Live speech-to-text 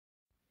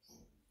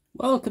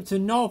Welcome to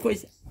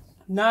Northwest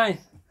 9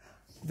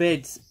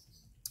 vids.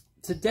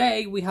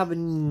 Today we have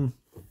a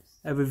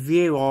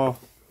review, or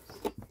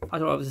I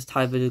don't know what this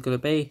type of video is going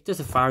to be,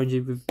 just a fire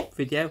engine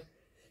video.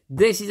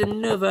 This is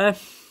another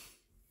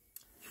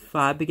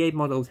fire brigade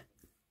model,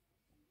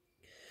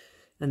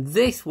 and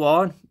this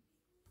one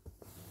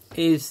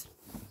is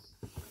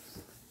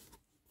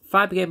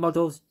fire brigade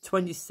models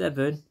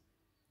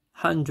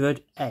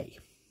 2700A.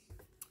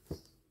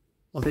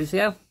 One piece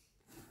ago,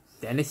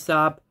 Dennis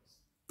Sabre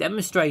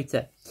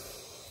demonstrator.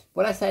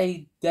 When I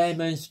say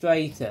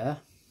demonstrator,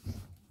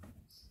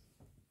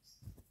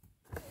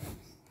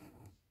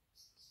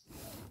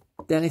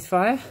 Dennis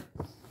Fire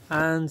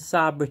and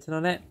Sabre written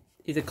on it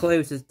is a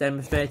clue as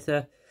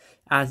demonstrator,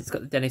 as it's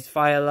got the Dennis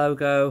Fire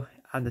logo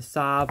and the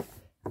Sabre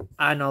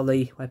and all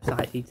the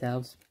website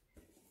details.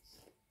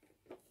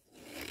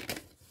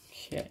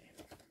 Okay,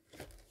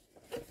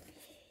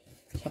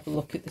 let's have a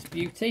look at this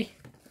beauty.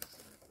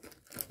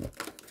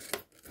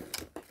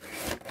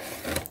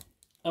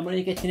 I'm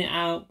only getting it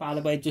out, by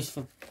the way, just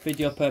for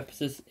video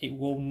purposes. It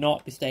will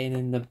not be staying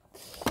in the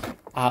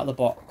out of the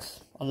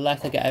box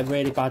unless I get a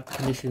really bad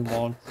condition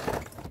one.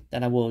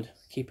 Then I would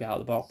keep it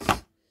out of the box.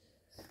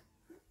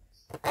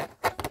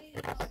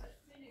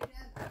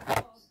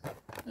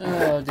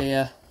 Oh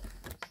dear.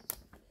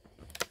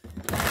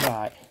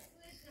 Right.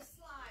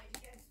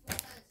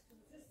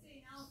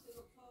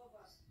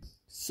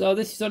 So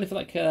this is only for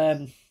like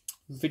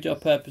video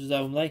purposes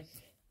only.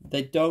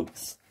 They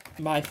don't.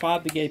 My fire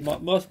brigade,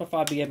 most of my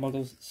fire brigade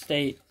models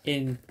stay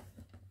in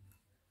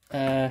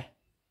the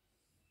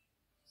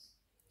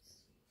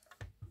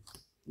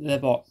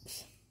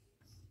box.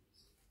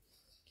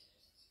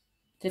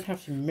 Did have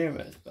some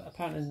mirrors, but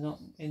apparently not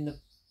in the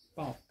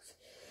box.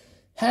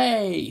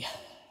 Hey!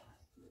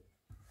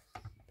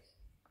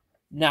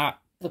 Now,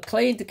 the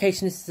clear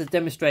indication this is a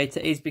demonstrator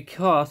is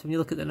because when you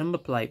look at the number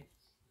plate,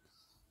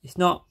 it's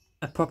not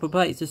a proper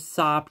plate, it's just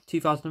Sabre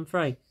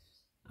 2003.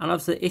 And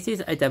obviously it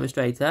is a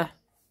demonstrator.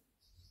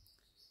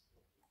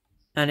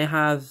 And it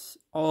has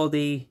all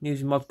the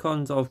news and mod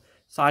cons of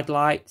side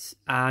lights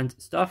and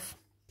stuff.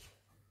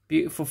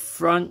 Beautiful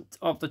front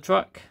of the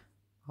truck,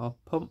 or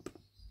pump.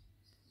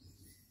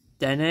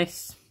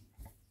 Dennis.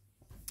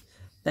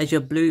 There's your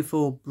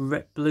beautiful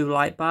blue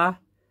light bar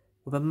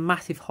with a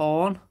massive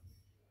horn.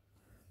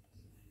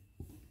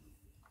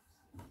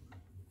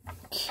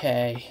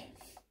 Okay.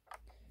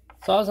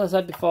 So as I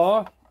said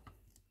before,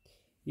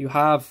 you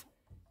have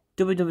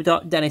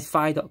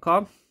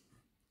www.dennisfire.com.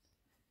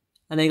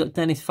 And then you got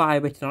Dennis Fire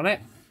written on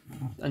it,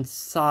 and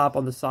Sabre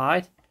on the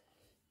side.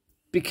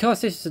 Because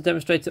this is a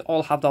demonstrator,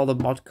 all have all the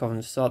mod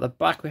cons. So at the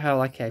back we have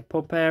like a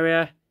pump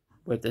area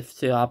with the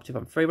Sabre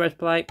 2.3 race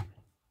plate.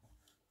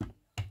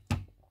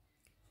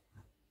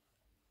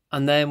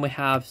 And then we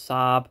have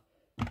Sabre.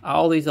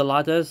 All these are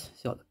ladders.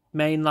 So you got the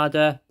main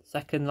ladder,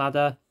 second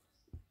ladder,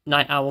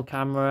 night owl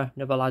camera,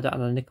 another ladder,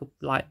 and a nickel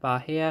light bar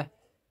here.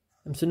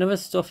 And some other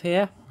stuff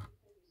here.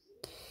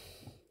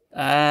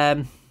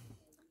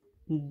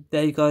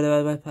 There you go,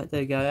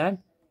 there you go then.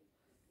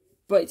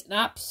 But it's an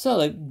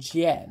absolute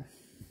gem.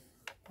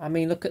 I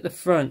mean, look at the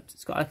front.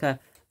 It's got like a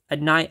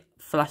night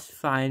flash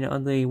finder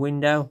on the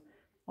window.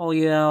 All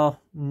your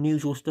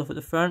usual stuff at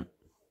the front.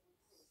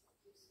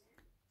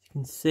 You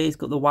can see it's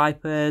got the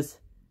wipers.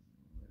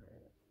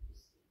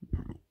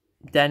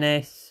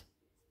 Dennis.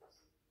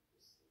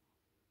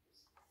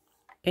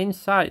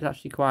 Inside it's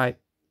actually quite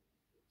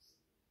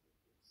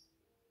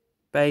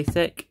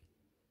basic.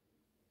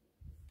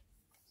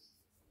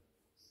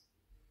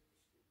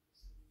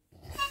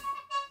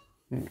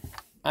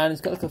 And it's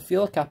got like a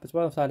fuel cap as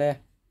well inside here.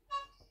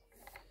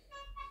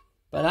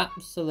 But an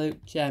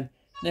absolute gem.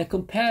 Now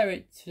compare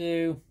it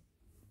to,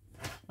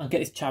 I'll get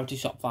this charity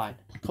shop fine.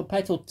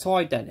 Compared to a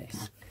toy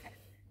Dennis,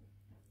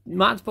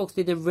 Matchbox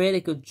did a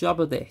really good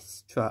job of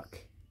this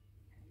truck.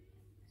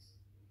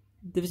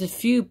 There was a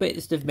few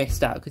bits they've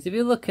missed out, because if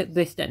you look at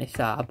this Dennis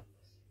Sabre,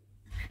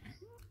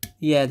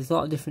 yeah, there's a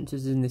lot of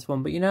differences in this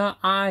one. But you know,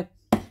 I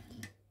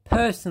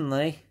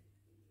personally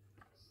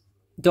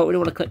don't really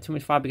want to collect too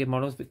much fire brigade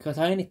models, because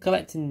I only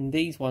collecting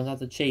these ones as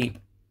they're cheap.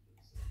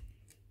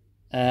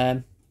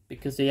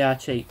 Because they are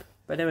cheap.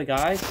 But anyway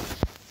guys,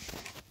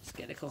 let's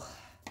get it cool.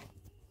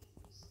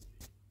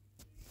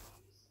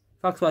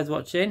 Thanks for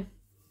watching.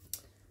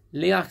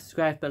 Leave a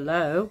subscribe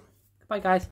below. Goodbye guys.